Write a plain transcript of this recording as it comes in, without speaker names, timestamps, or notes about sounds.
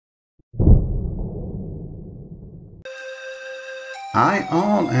Hi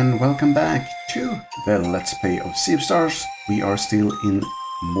all and welcome back to the Let's Play of Sea of Stars. We are still in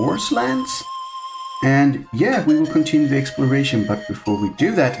Moorlands. And yeah, we will continue the exploration, but before we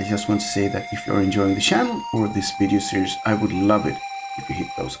do that, I just want to say that if you're enjoying the channel or this video series, I would love it if you hit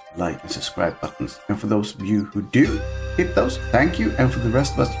those like and subscribe buttons. And for those of you who do hit those, thank you. And for the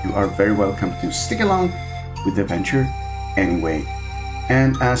rest of us, you are very welcome to stick along with the adventure anyway.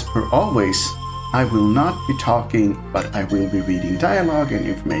 And as per always, I will not be talking, but I will be reading dialogue and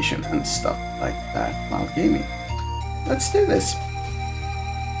information and stuff like that while gaming. Let's do this.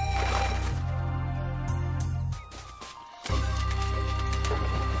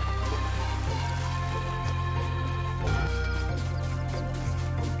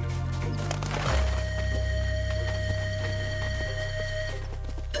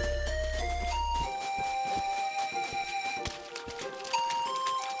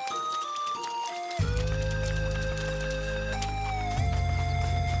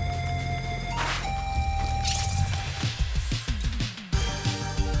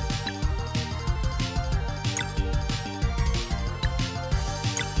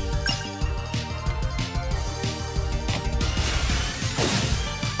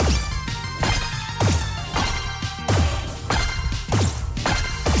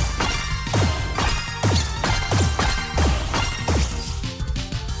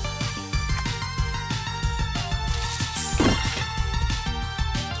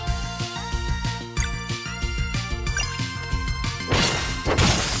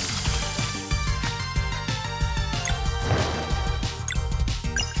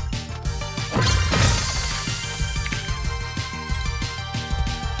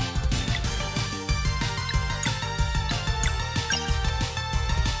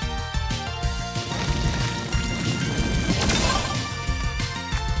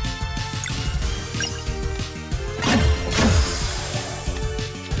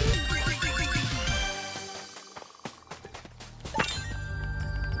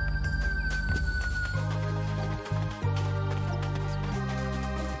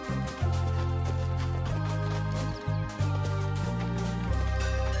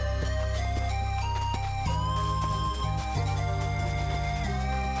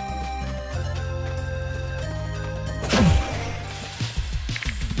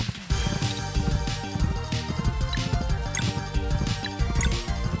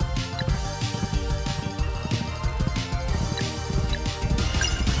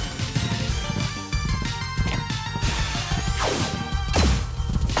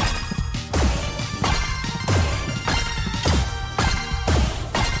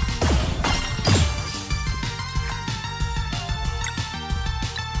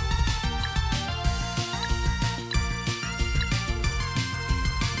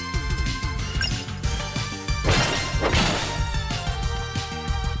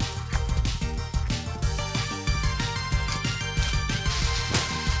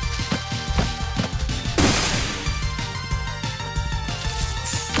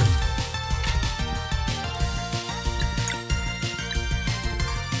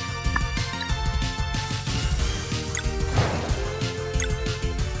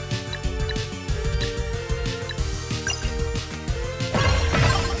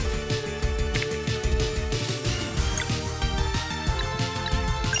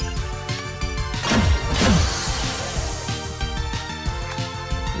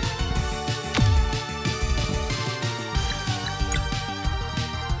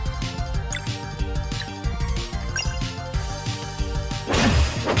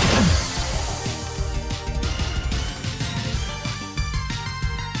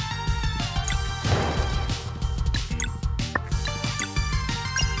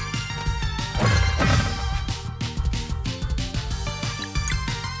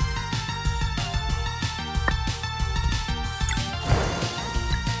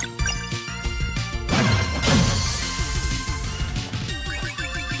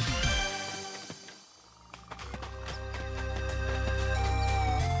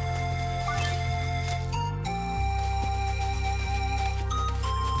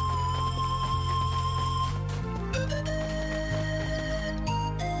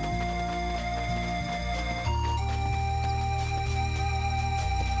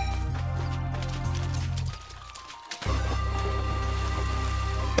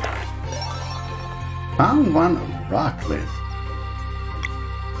 Found one rocklet.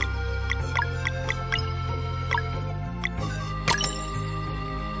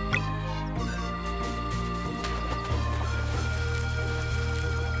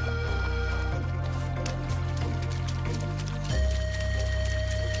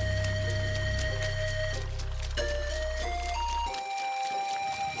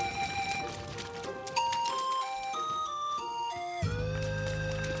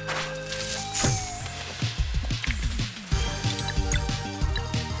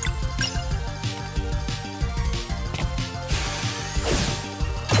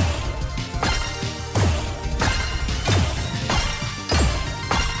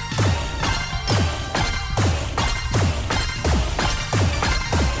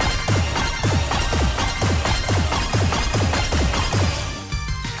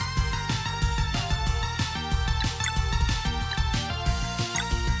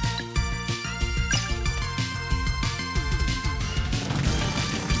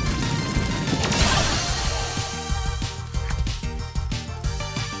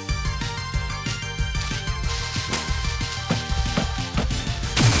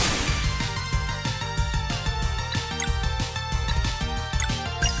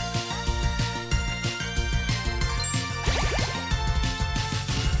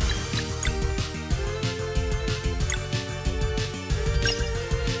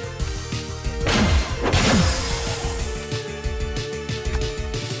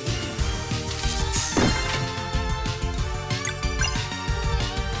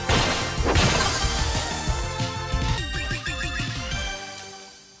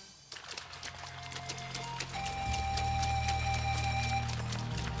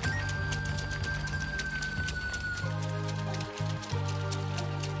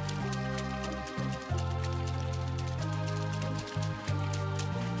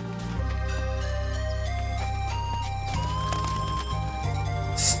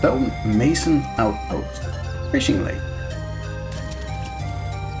 Stonemason Outpost. Fishing lake.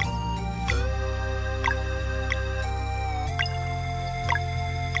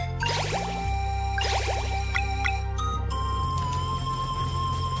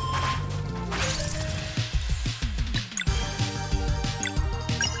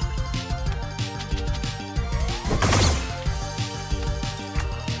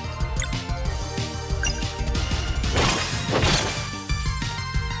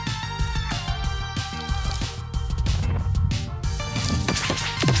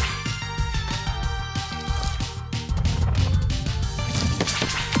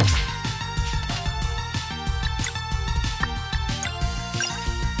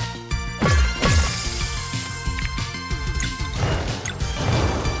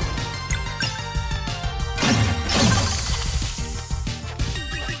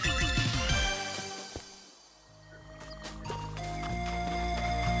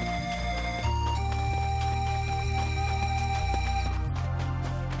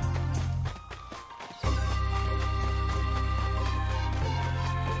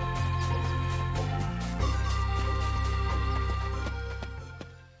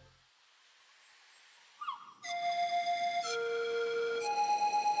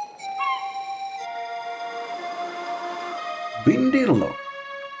 Windy Loch.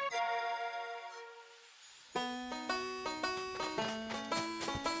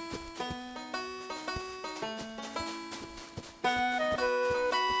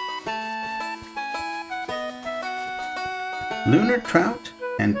 Lunar trout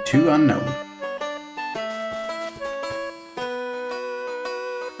and 2 unknown.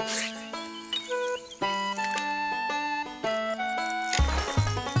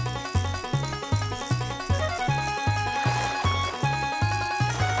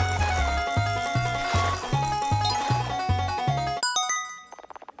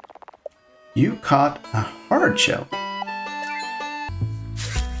 You caught a hard shell.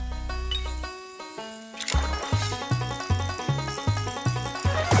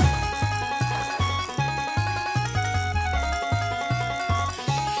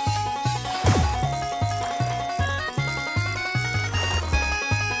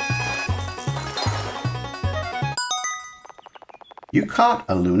 You caught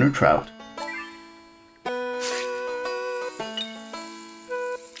a lunar trout.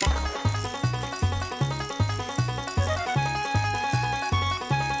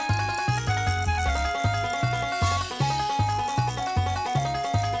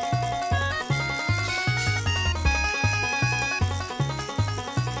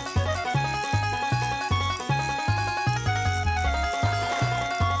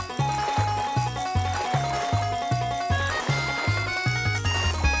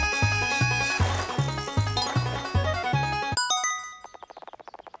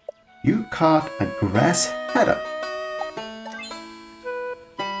 You caught a grass haddock.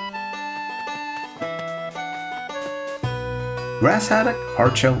 Grass haddock,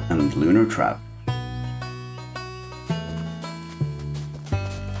 hardshell, and lunar trout.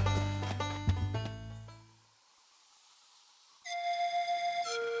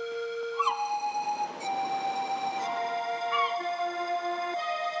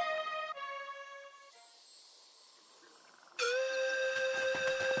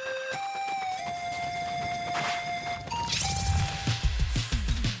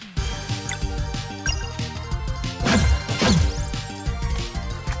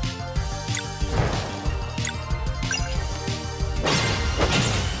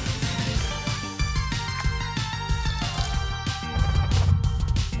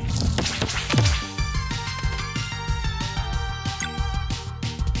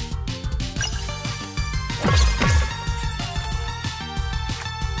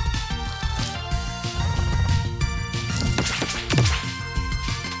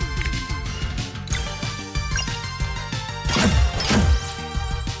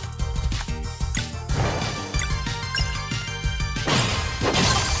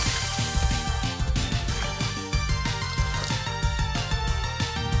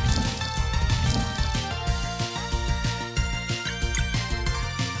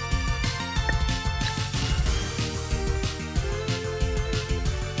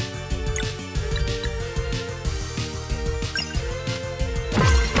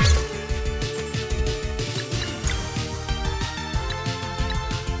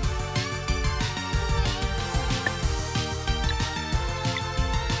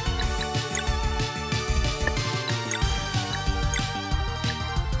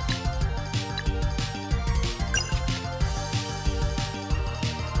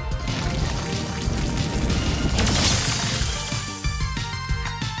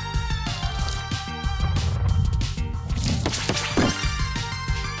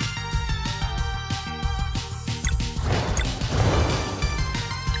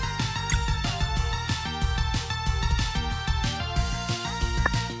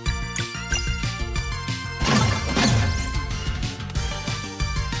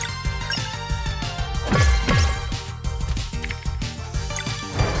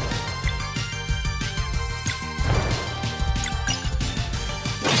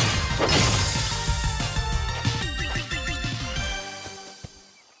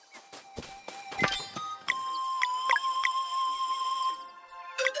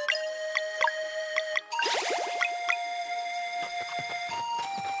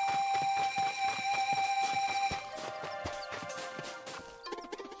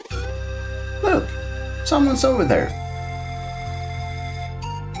 Someone's over there.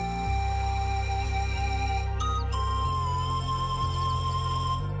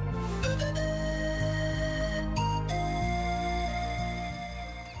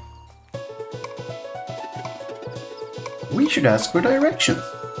 We should ask for directions.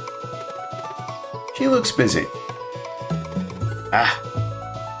 She looks busy.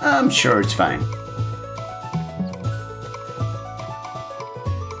 I'm sure it's fine.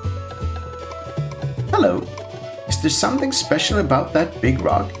 Hello. Is there something special about that big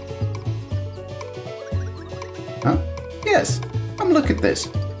rock? Huh? Yes. Come look at this.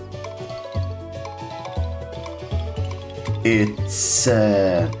 It's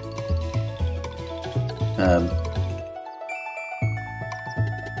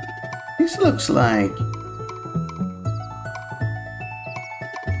this looks like...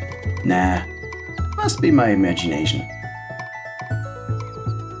 Nah, must be my imagination.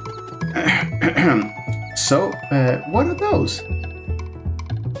 So, what are those?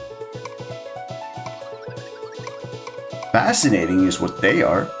 Fascinating is what they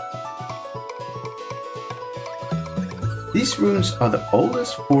are. These runes are the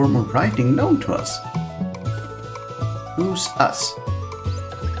oldest form of writing known to us. Who's us?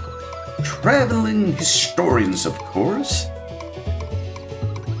 Traveling historians, of course.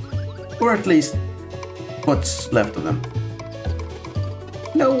 Or at least, what's left of them.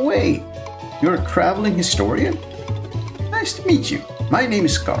 No way! You're a traveling historian? Nice to meet you. My name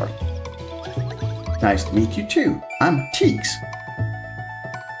is Carl. Nice to meet you too. I'm Teaks.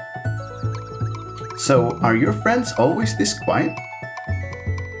 So, are your friends always this quiet?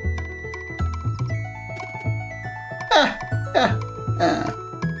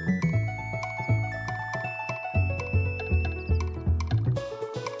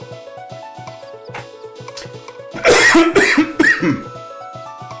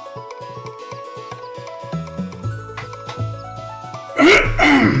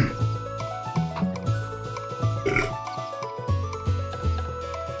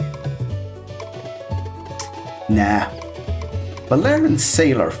 Nah, Valere and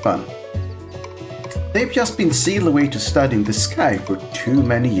Zale are fun. They've just been sealed away to studying the sky for too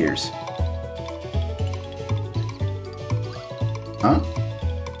many years. Huh?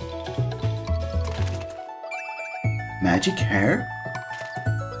 Magic hair?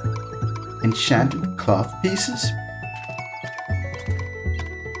 Enchanted cloth pieces?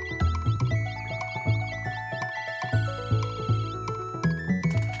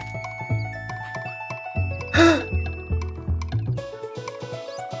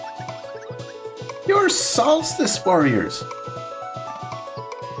 You're Solstice Warriors!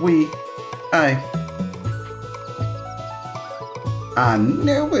 I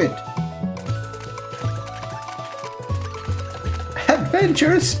knew it!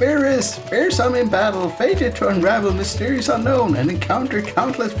 Adventurous spirits, fearsome in battle, fated to unravel mysterious unknown and encounter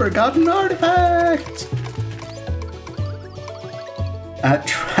countless forgotten artifacts! A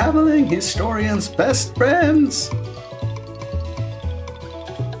traveling historian's best friends!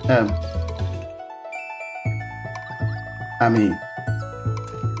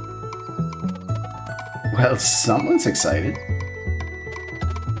 Well, someone's excited.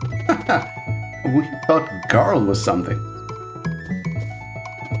 We thought Garl was something.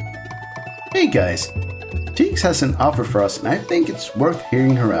 Hey guys, Teaks has an offer for us and I think it's worth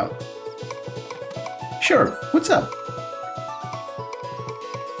hearing her out. Sure, what's up?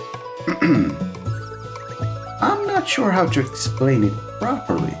 I'm not sure how to explain it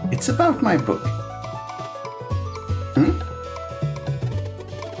properly. It's about my book.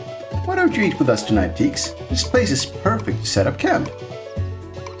 Why don't you eat with us tonight, Teaks? This place is perfect to set up camp.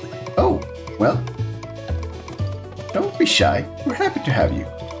 Oh, well, don't be shy. We're happy to have you.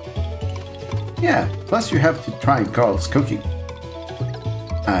 Yeah, plus you have to try Carl's cooking.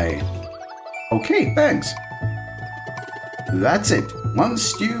 Okay, thanks. That's it. One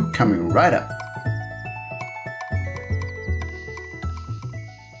stew coming right up.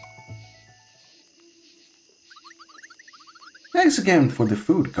 Thanks again for the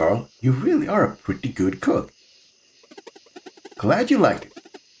food, Carl. You really are a pretty good cook. Glad you liked it.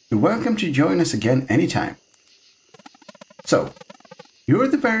 You're welcome to join us again anytime. So, you're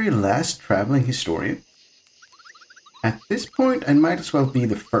the very last traveling historian? At this point, I might as well be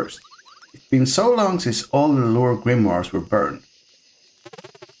the first. It's been so long since all the lore grimoires were burned.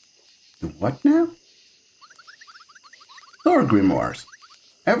 The what now? Lore grimoires.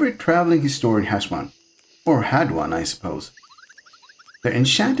 Every traveling historian has one. Or had one, I suppose. They're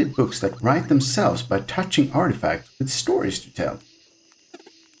enchanted books that write themselves by touching artifacts with stories to tell.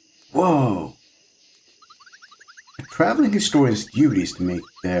 Whoa! A traveling historian's duty is to make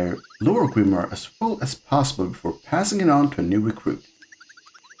their lore grimoire as full as possible before passing it on to a new recruit.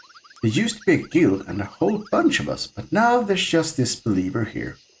 There used to be a guild and a whole bunch of us, but now there's just this believer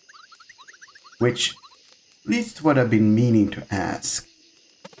here. Which leads to what I've been meaning to ask.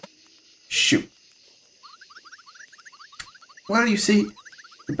 Shoot. Well, you see,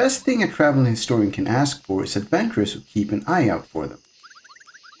 the best thing a traveling historian can ask for is adventurers who keep an eye out for them.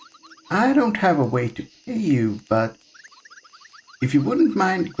 I don't have a way to pay you, but if you wouldn't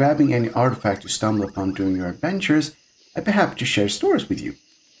mind grabbing any artifact you stumble upon during your adventures, I'd be happy to share stories with you.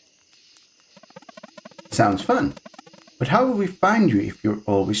 Sounds fun, but how will we find you if you're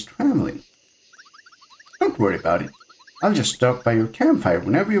always traveling? Don't worry about it. I'll just stop by your campfire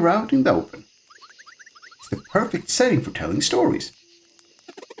whenever you're out in the open. It's the perfect setting for telling stories.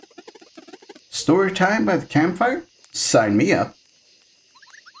 Story time by the campfire? Sign me up.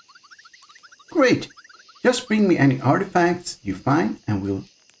 Great. Just bring me any artifacts you find and we'll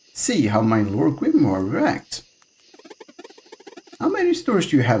see how my lore grimoire reacts. How many stories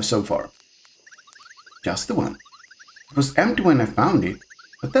do you have so far? Just the one. It was empty when I found it,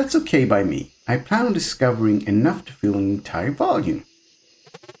 but that's okay by me. I plan on discovering enough to fill an entire volume.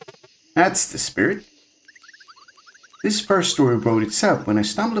 That's the spirit. This first story wrote itself when I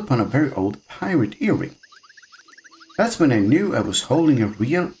stumbled upon a very old pirate earring. That's when I knew I was holding a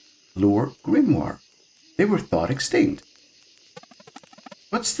real lore grimoire. They were thought extinct.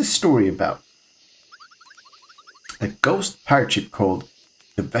 What's the story about? A ghost pirate ship called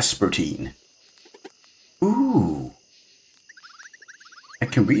the Vespertine. Ooh. I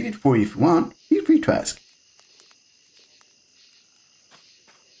can read it for you if you want. Feel free to ask.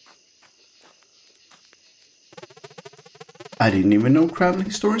 I didn't even know traveling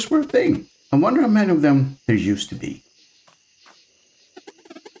historians were a thing. I wonder how many of them there used to be.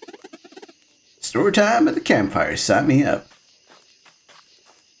 Story time at the campfire. Sign me up.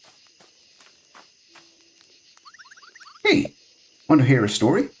 Hey, want to hear a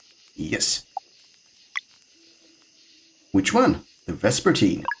story? Yes. Which one? The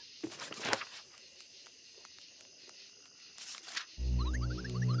Vespertine.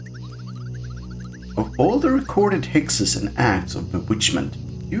 Of all the recorded hexes and acts of bewitchment,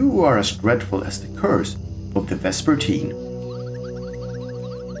 you are as dreadful as the curse of the Vespertine.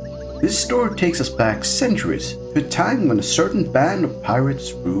 This story takes us back centuries to a time when a certain band of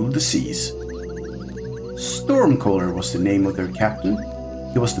pirates ruled the seas. Stormcaller was the name of their captain.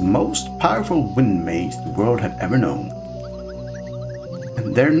 He was the most powerful wind mage the world had ever known.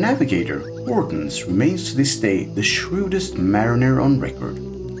 And their navigator, Hortons, remains to this day the shrewdest mariner on record.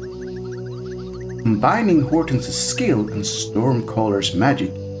 Combining Hortons' skill and Stormcaller's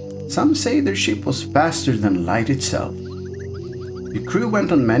magic, some say their ship was faster than light itself. The crew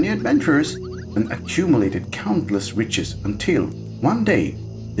went on many adventures and accumulated countless riches until, one day,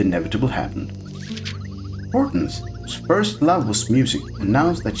 the inevitable happened. Hortons, whose first love was music,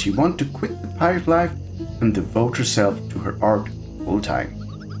 announced that she wanted to quit the pirate life and devote herself to her art full time.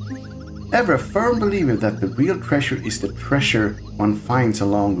 Ever a firm believer that the real treasure is the treasure one finds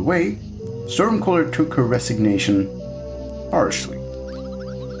along the way, Stormcaller took her resignation harshly.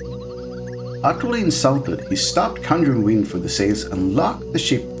 Utterly insulted, he stopped conjuring wind for the sails and locked the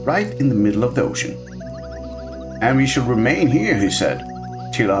ship right in the middle of the ocean. And we shall remain here, he said,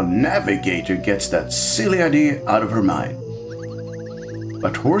 till our navigator gets that silly idea out of her mind.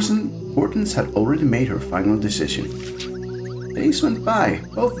 But Hortons had already made her final decision. Days went by,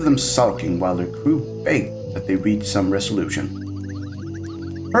 both of them sulking while their crew begged that they reach some resolution.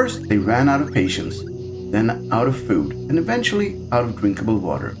 First, they ran out of patience, then out of food, and eventually out of drinkable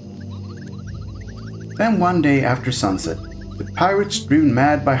water. Then one day after sunset, the pirates, driven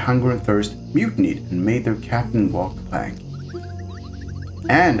mad by hunger and thirst, mutinied and made their captain walk the plank.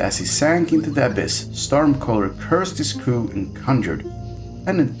 And as he sank into the abyss, Stormcaller cursed his crew and conjured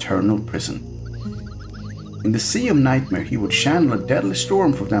an eternal prison. In the Sea of Nightmare, he would channel a deadly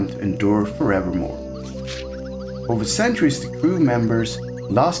storm for them to endure forevermore. Over centuries, the crew members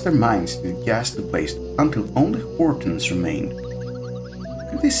lost their minds to the ghastly place until only Hortons remained.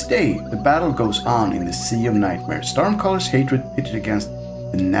 To this day, the battle goes on in the Sea of Nightmare, Stormcaller's hatred pitted against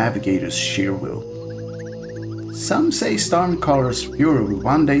the navigator's sheer will. Some say Stormcaller's fury will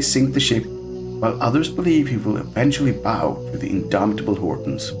one day sink the ship, while others believe he will eventually bow to the indomitable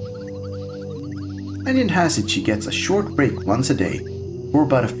Hortons. Legend has it she gets a short break once a day, for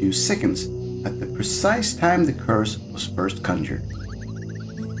about a few seconds, at the precise time the curse was first conjured.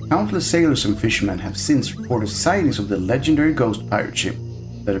 Countless sailors and fishermen have since reported sightings of the legendary ghost pirate ship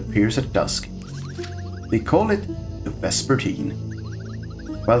that appears at dusk. They call it the Vespertine.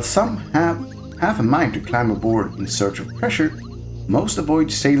 While some have have a mind to climb aboard in search of treasure, most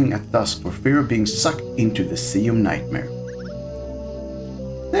avoid sailing at dusk for fear of being sucked into the Sea of Nightmare.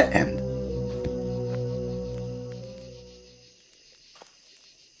 The end.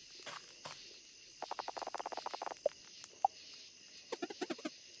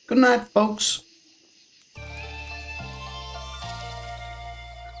 Good night, folks.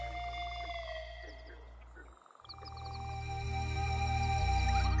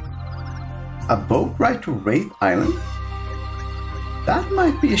 A boat ride to Wraith Island? That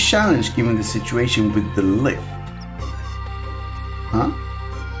might be a challenge given the situation with the lift. Huh?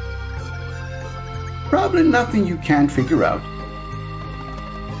 Probably nothing you can't figure out.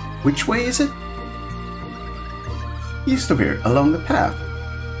 Which way is it? East of here, along the path.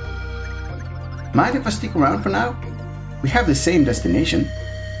 Mind if I stick around for now? We have the same destination.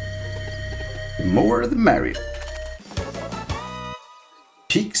 The more the merrier.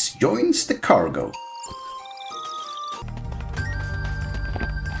 Teaks joins the cargo.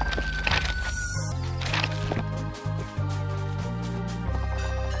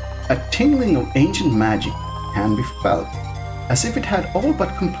 A tingling of ancient magic can be felt, as if it had all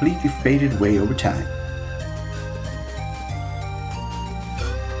but completely faded away over time.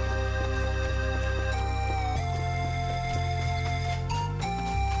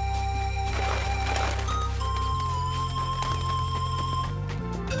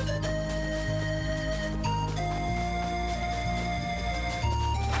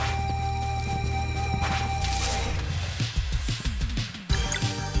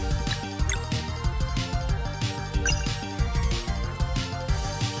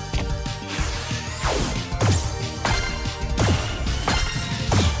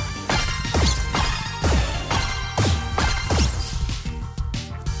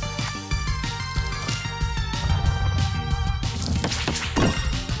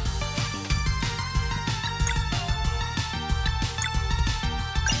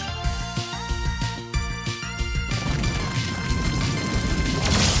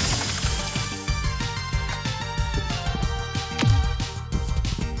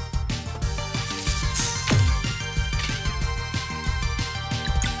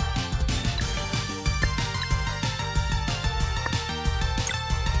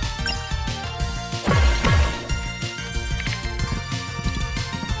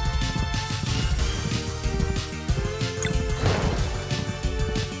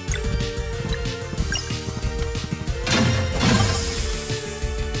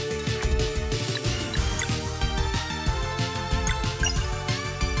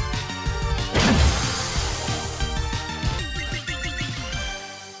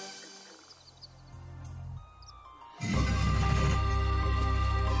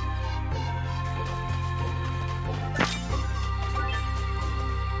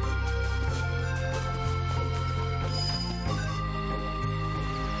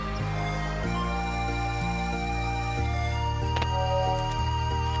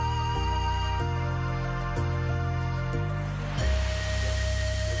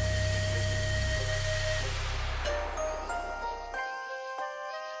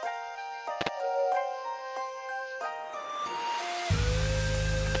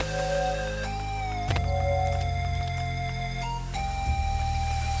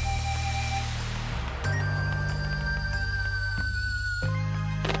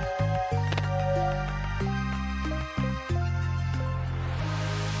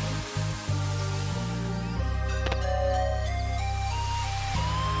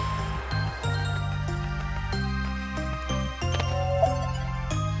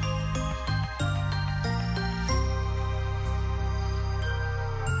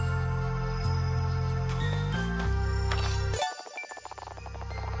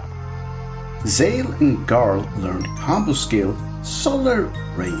 Zale and Garl learned combo skill Solar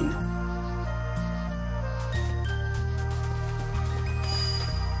Rain.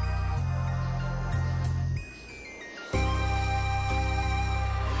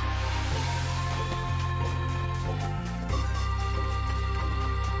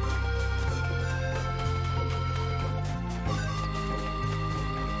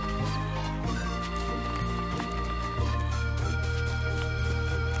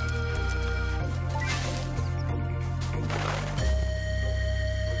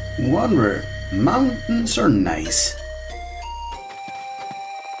 Wanderer, mountains are nice.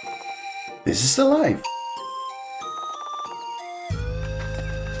 This is the life.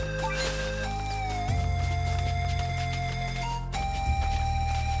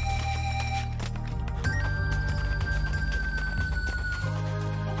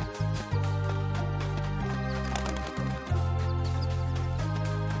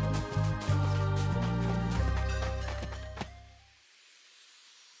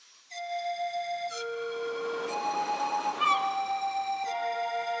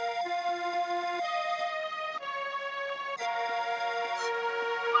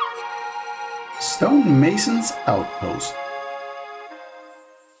 Stonemasons Outpost.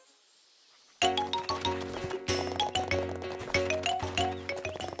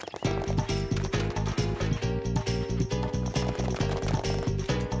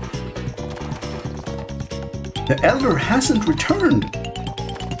 The Elder hasn't returned.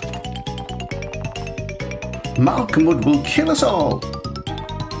 Malcolmwood will kill us all.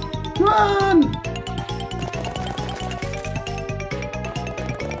 Run!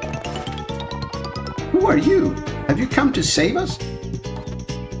 Who are you? Have you come to save us?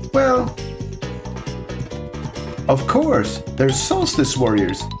 Well, of course, they're solstice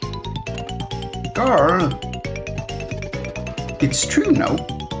warriors. Girl, it's true, no?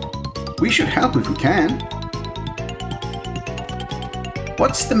 We should help if we can.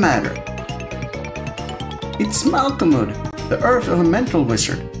 What's the matter? It's Malcolmwood, the Earth Elemental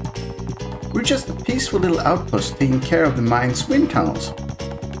Wizard. We're just a peaceful little outpost taking care of the mine's wind tunnels.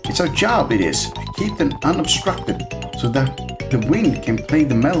 It's our job, it is, to keep them unobstructed so that the wind can play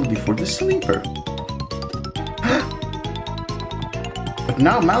the melody for the sleeper. But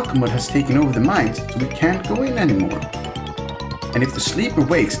now Malcolmwood has taken over the mines, so we can't go in anymore. And if the sleeper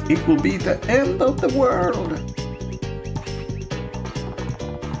wakes, it will be the end of the world.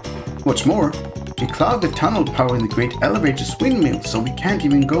 What's more, we clogged the tunnel power in the great elevator's windmill, so we can't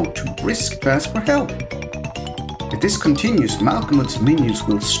even go to risk to ask for help. If this continues, Malcolmwood's minions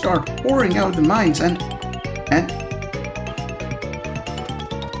will start pouring out of the mines and...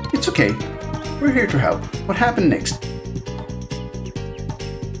 It's okay. We're here to help. What happened next?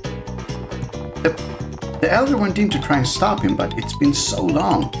 The Elder went in to try and stop him, but it's been so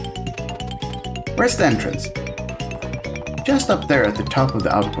long. Where's the entrance? Just up there at the top of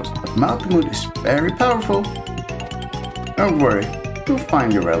the outpost, but Malcolmwood is very powerful. Don't worry, you'll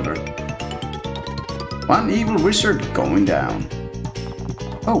find your Elder. One evil wizard going down.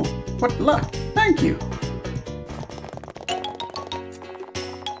 Oh, what luck! Thank you!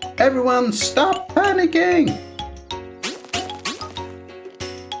 Everyone stop panicking!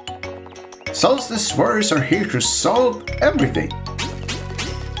 Solstice warriors are here to solve everything.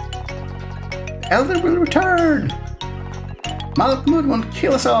 The Elder will return! Malcolmwood won't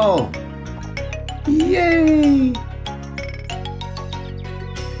kill us all! Yay!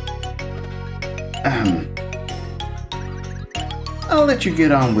 I'll let you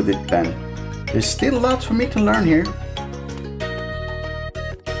get on with it then. There's still lots for me to learn here.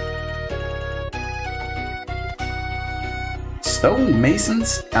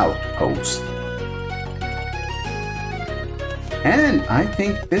 Stonemasons Outpost. And I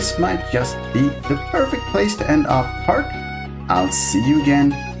think this might just be the perfect place to end off part. I'll see you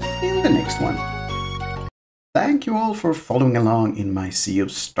again in the next one. Thank you all for following along in my Sea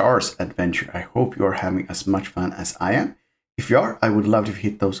of Stars adventure. I hope you are having as much fun as I am. If you are, I would love if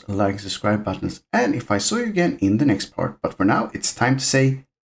you hit those like and subscribe buttons, and if I saw you again in the next part. But for now, it's time to say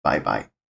bye-bye.